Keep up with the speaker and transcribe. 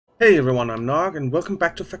Hey everyone, I'm Nog and welcome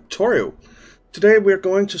back to Factorio. Today we're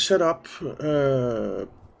going to set up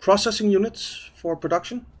processing units for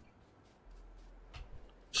production.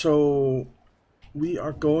 So we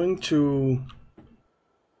are going to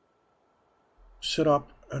set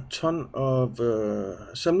up a ton of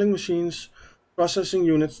assembling machines. Processing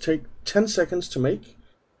units take 10 seconds to make.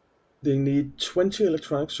 They need 20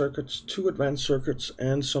 electronic circuits, 2 advanced circuits,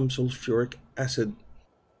 and some sulfuric acid.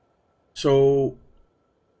 So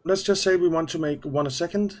let's just say we want to make 1 a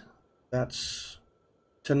second. That's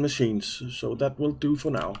 10 machines, so that will do for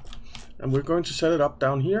now. And we're going to set it up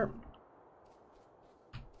down here.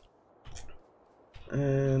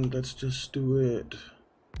 And let's just do it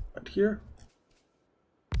right here.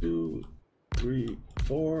 2, 3,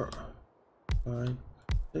 4, 5,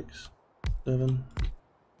 6, 7,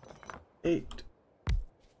 8,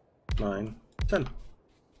 9, 10.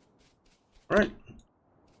 Alright.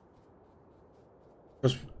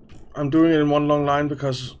 Because I'm doing it in one long line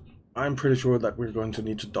because I'm pretty sure that we're going to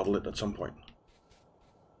need to double it at some point.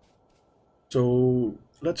 So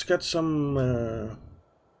let's get some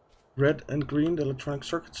red and green electronic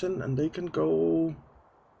circuits in, and they can go.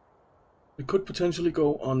 We could potentially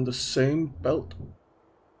go on the same belt,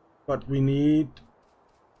 but we need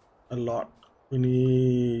a lot. We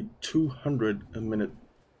need 200 a minute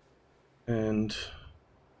and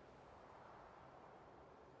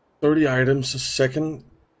 30 items a second.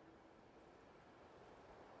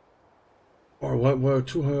 Or what? We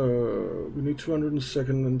need 200 a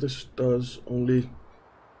second, and this does only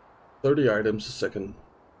 30 items a second.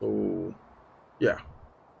 So, yeah.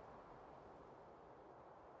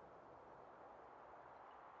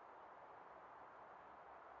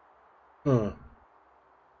 Huh.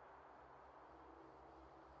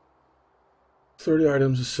 30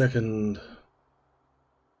 items a second.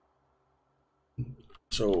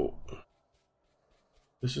 So,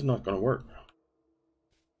 this is not going to work.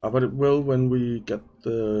 But it will when we get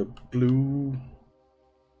the blue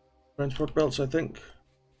transport belts, I think.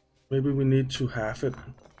 Maybe we need to half it.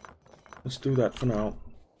 Let's do that for now.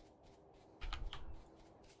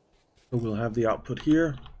 So we'll have the output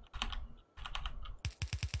here.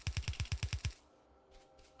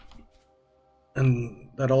 And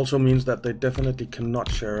that also means that they definitely cannot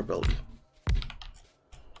share a belt.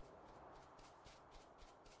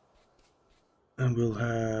 And we'll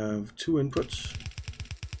have 2 inputs,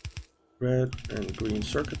 red and green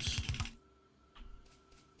circuits.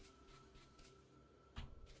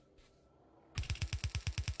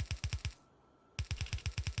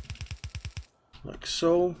 Like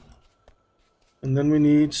so. And then we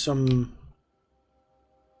need some,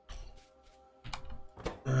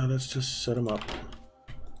 let's just set them up,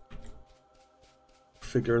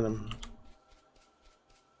 figure them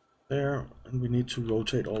there, and we need to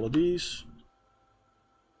rotate all of these.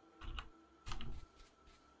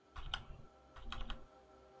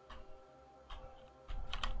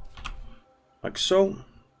 Like so.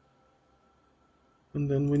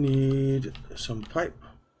 And then we need some pipe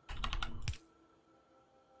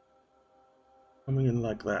coming in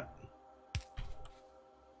like that.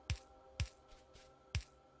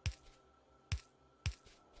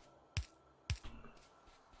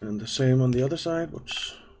 And the same on the other side.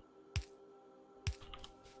 Whoops.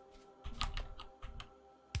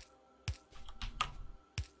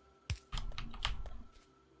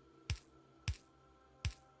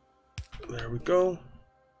 There we go.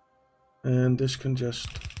 And this can just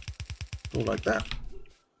go like that.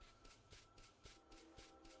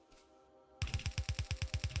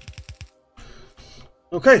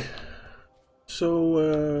 Okay. So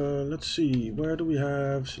let's see, where do we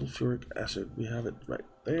have sulfuric acid? We have it right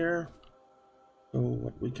there. So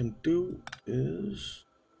what we can do is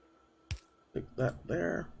stick that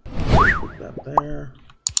there, stick that there,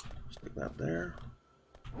 stick that there,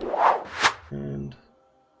 and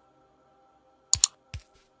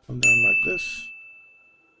come down like this.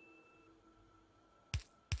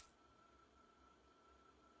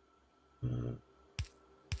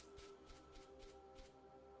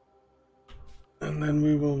 And then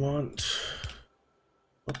we will want,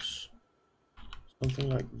 oops, something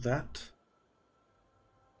like that.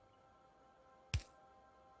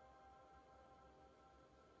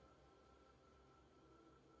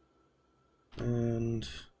 And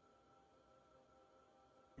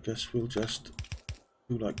I guess we'll just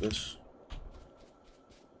do like this.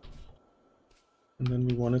 And then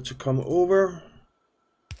we want it to come over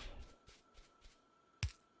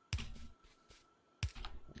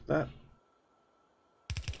like that.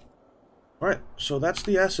 All right, so that's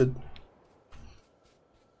the acid.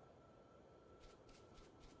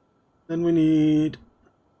 Then we need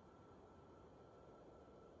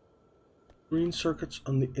green circuits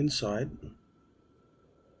on the inside.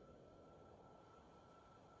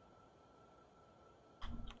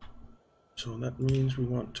 So that means we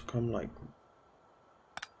want to come like,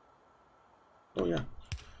 oh yeah,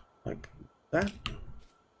 like that.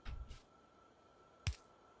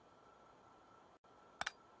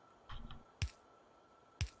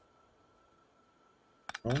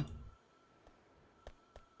 Oh,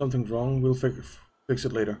 something's wrong. We'll fix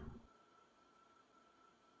it later.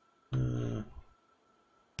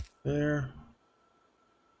 There,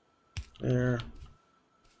 there.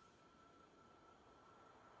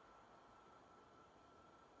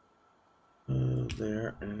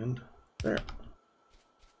 There and there.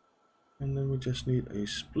 And then we just need a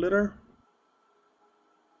splitter.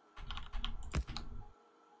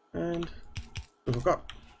 And to hook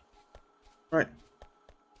up. Right.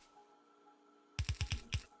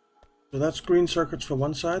 So that's green circuits for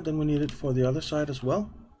one side, then we need it for the other side as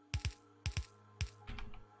well.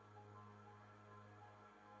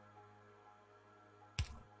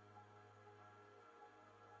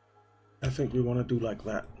 I think we want to do like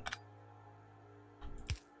that.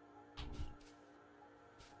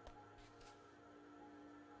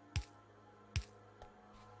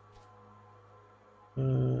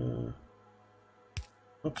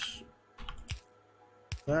 Oops.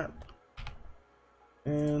 That.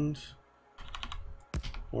 And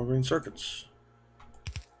more green circuits.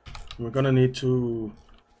 And we're gonna need to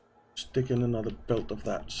stick in another belt of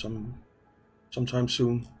that sometime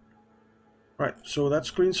soon. Right, so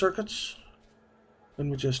that's green circuits. Then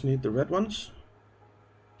we just need the red ones.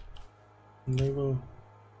 And they will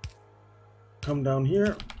come down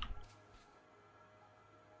here.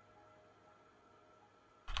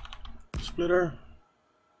 Splitter.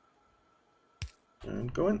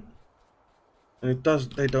 And go in. And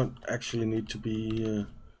they don't actually need to be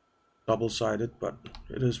double-sided, but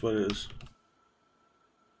it is what it is.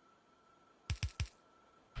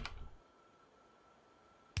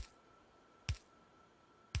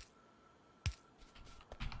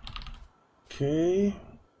 Okay.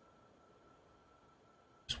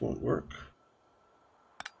 This won't work.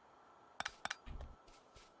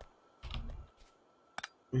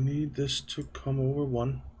 We need this to come over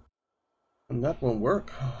one. And that won't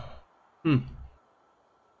work.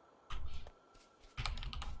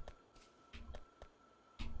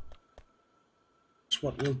 So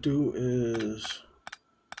what we'll do is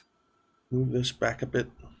move this back a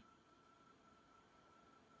bit.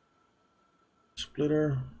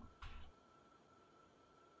 Splitter.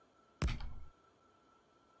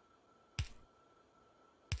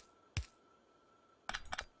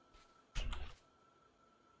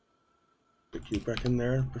 Stick you back in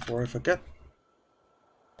there before I forget.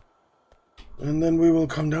 And then we will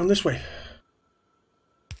come down this way.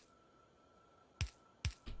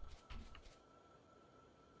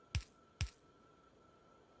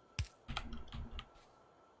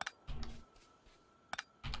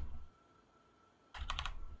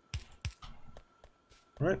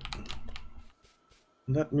 Right.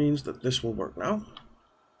 And that means that this will work now.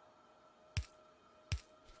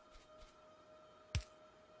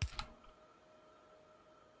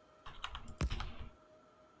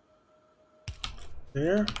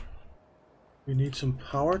 There. We need some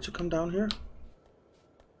power to come down here.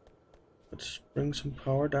 Let's bring some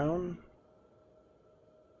power down.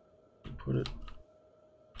 Put it,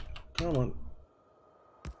 come on,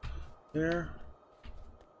 there.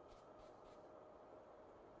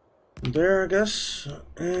 And there, I guess.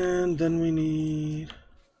 And then we need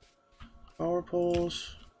power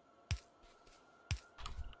poles.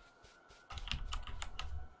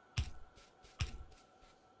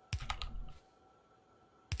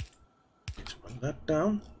 Let's bring that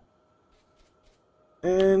down.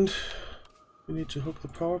 And we need to hook the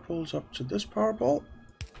power poles up to this power pole.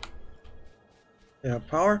 They have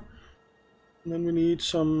power. And then we need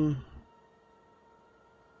some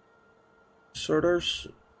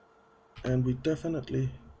inserters. And we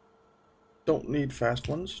definitely don't need fast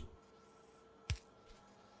ones.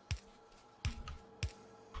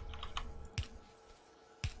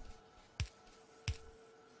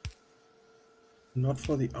 Not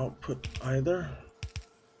for the output either.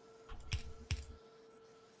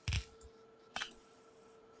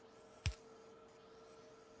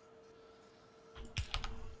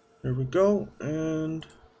 There we go, and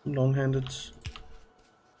long-handeds.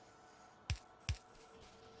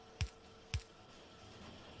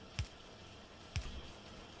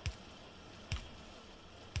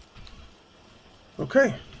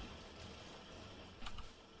 Okay.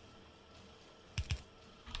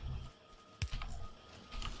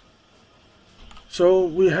 So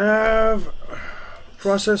we have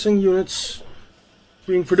processing units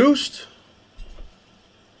being produced.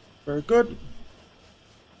 Very good.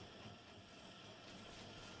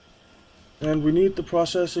 And we need the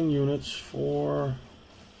processing units for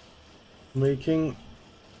making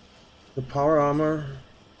the power armor,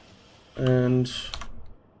 and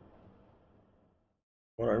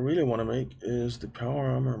what I really want to make is the power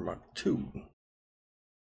armor Mark II.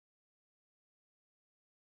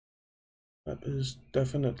 That is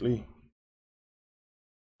definitely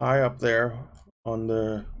high up there on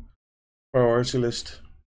the priority list.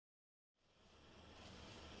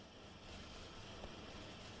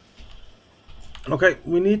 Okay,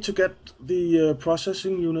 we need to get the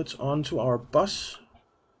processing units onto our bus.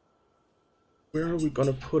 Where are we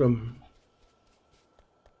gonna put them?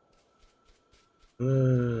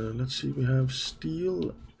 Let's see, we have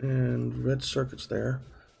steel and red circuits there.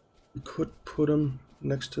 We could put them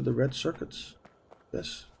next to the red circuits.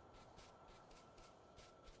 Yes.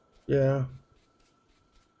 Yeah.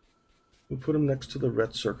 We put them next to the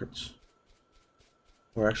red circuits.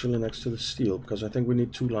 Or actually next to the steel, because I think we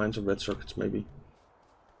need 2 lines of red circuits maybe.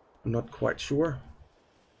 I'm not quite sure.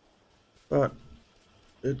 But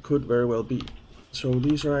it could very well be. So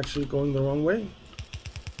these are actually going the wrong way.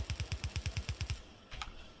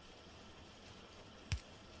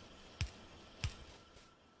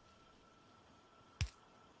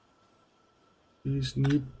 These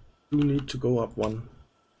do need to go up 1.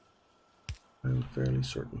 I'm fairly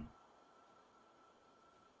certain.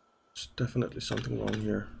 There's definitely something wrong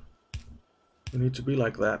here. We need to be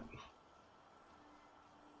like that.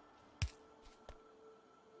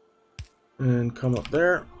 And come up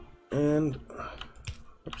there and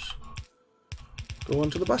oops, go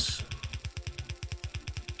onto the bus.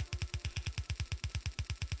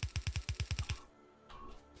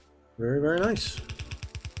 Very, very nice.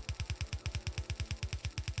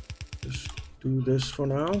 Just do this for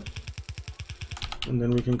now. And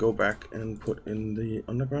then we can go back and put in the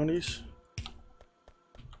undergroundies.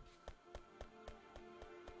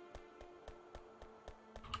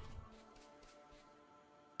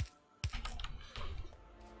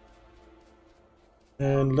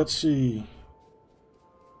 And let's see.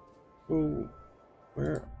 Oh,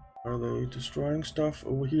 where are they destroying stuff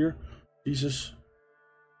over here? Jesus.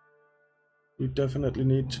 We definitely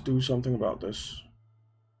need to do something about this.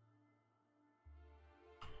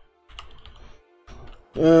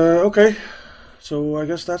 Okay. So I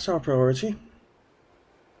guess that's our priority.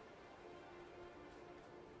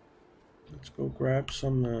 Let's go grab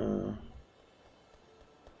some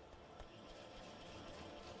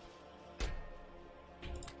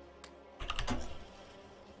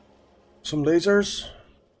lasers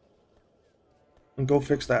and go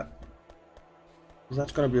fix that, because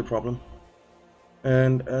that's going to be a problem.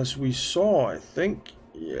 And as we saw, I think,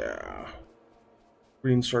 yeah,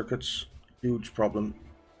 green circuits, huge problem,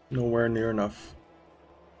 nowhere near enough.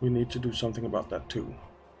 We need to do something about that too.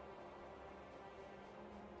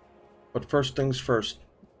 But first things first,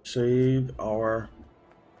 save our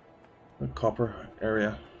copper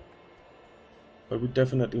area. But we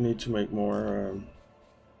definitely need to make more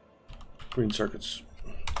green circuits.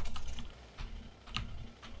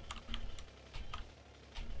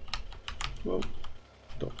 Whoa,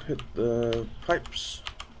 don't hit the pipes.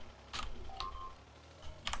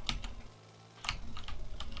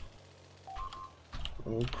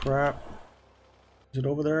 Oh crap. Is it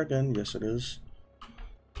over there again? Yes, it is.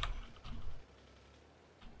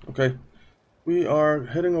 Okay, we are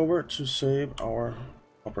heading over to save our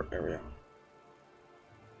copper area.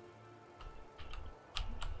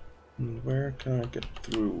 And where can I get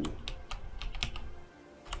through?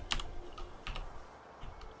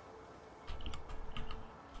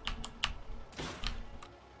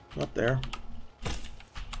 Not there.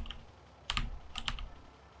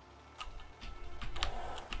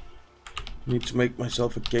 Need to make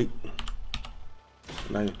myself a gate.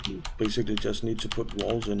 And I basically just need to put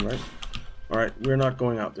walls in, right? Alright, we're not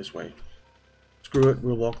going out this way. Screw it,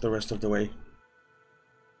 we'll walk the rest of the way.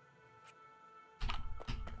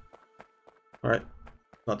 Alright,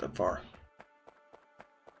 not that far.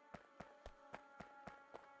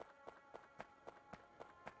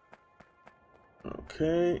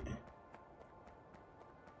 Okay.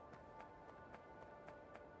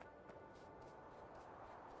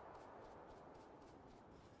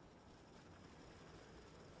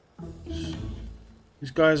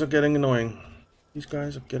 These guys are getting annoying. These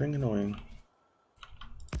guys are getting annoying.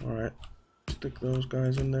 Alright, stick those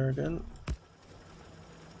guys in there again.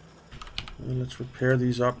 And let's repair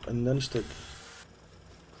these up and then stick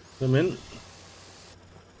them in.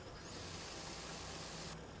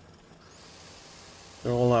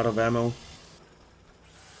 They're all out of ammo.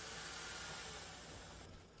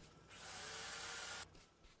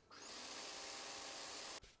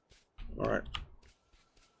 Alright.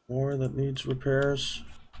 More that needs repairs.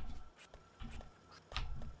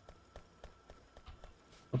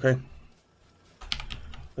 Okay.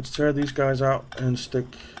 Let's tear these guys out and stick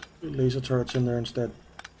laser turrets in there instead.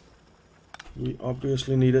 We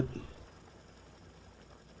obviously need it.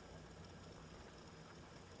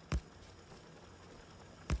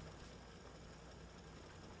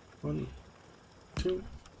 One, two.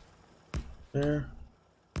 There.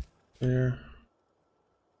 There.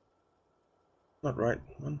 Not right.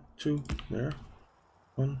 One, two. There.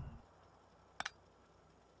 One.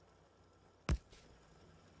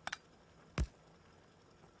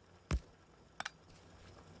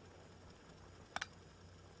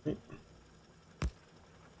 Okay.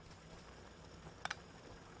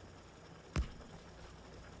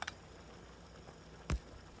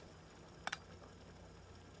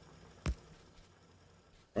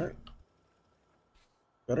 Right.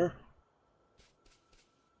 Better.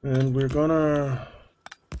 And we're gonna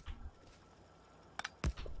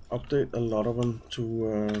update a lot of them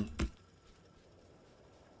to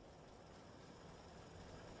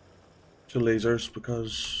lasers,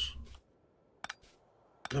 because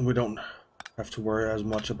then we don't have to worry as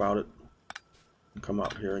much about it and come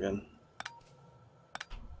out here again.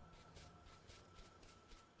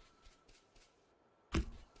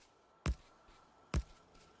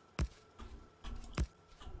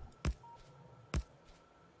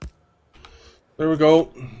 There we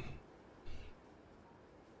go.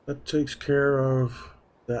 That takes care of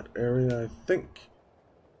that area, I think.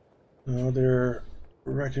 Now they're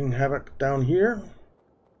wreaking havoc down here.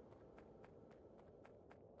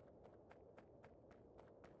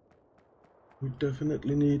 We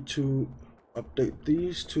definitely need to update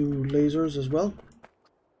these to lasers as well.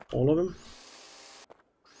 All of them.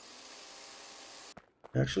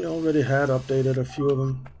 I actually already had updated a few of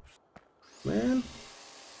them. Man.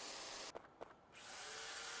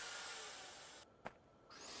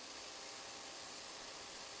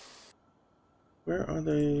 Where are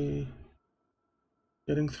they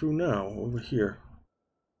getting through now? Over here.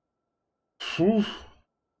 Whew.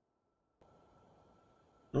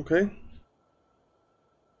 Okay.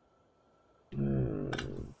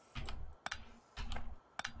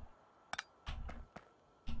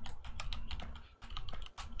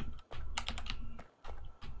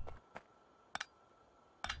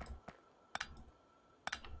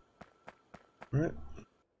 Right.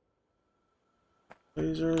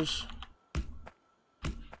 Lasers.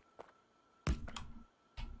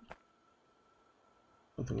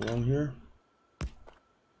 Nothing wrong here.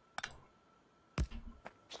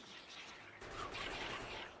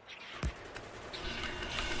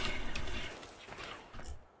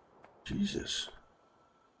 Jesus.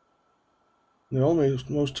 They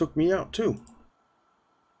almost took me out too.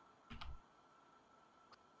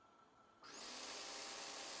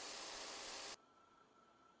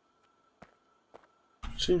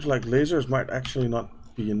 Seems like lasers might actually not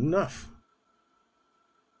be enough.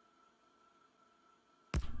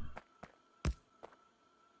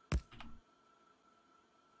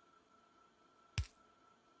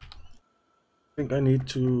 I think I need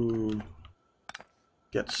to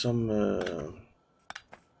get some,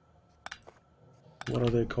 what are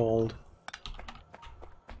they called?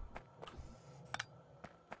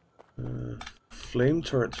 Flame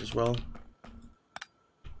turrets as well.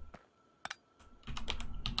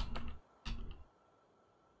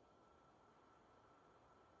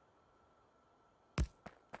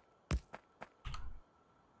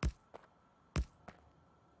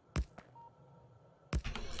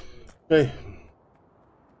 Okay.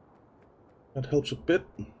 That helps a bit.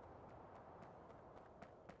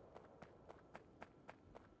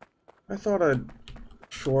 I thought I'd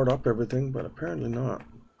shored up everything, but apparently not.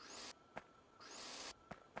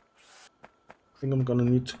 I think I'm gonna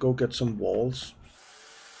need to go get some walls.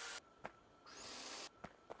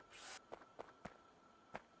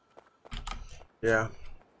 Yeah.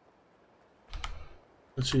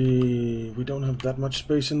 Let's see, we don't have that much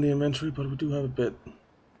space in the inventory, but we do have a bit.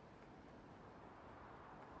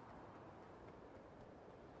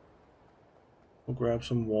 We'll grab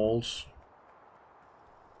some walls.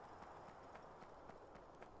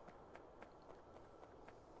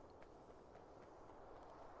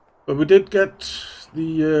 But we did get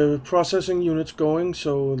the processing units going,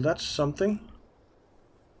 so that's something.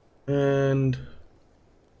 And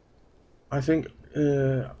I think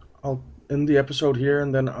I'll end the episode here,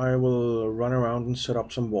 and then I will run around and set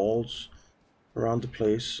up some walls around the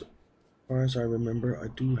place. As far as I remember, I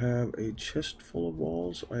do have a chest full of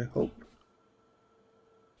walls, I hope.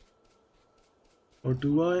 Or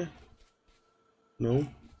do I? No.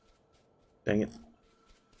 Dang it.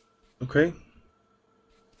 Okay.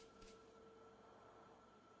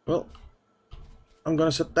 Well, I'm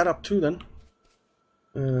gonna set that up too then.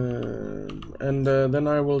 Then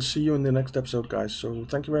I will see you in the next episode, guys. So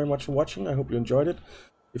thank you very much for watching. I hope you enjoyed it.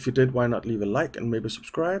 If you did, why not leave a like and maybe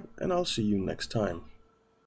subscribe, and I'll see you next time.